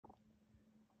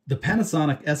The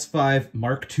Panasonic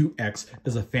S5iiX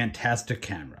is a fantastic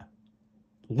camera.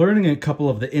 Learning a couple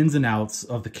of the ins and outs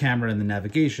of the camera and the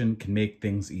navigation can make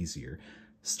things easier.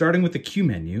 Starting with the Q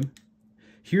menu,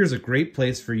 here's a great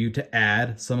place for you to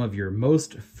add some of your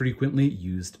most frequently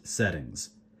used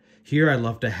settings. Here I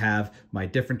love to have my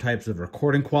different types of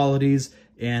recording qualities,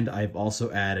 and I've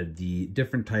also added the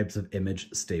different types of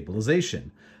image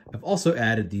stabilization. I've also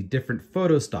added the different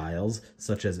photo styles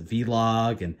such as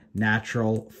vlog and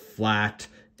natural, flat,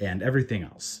 and everything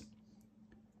else.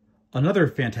 Another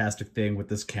fantastic thing with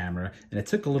this camera, and it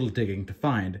took a little digging to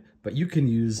find, but you can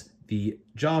use the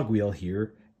jog wheel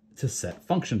here to set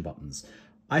function buttons.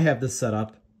 I have this set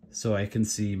up so I can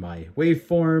see my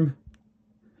waveform,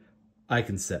 I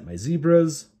can set my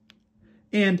zebras,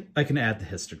 and I can add the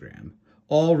histogram.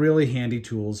 All really handy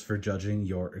tools for judging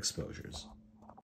your exposures.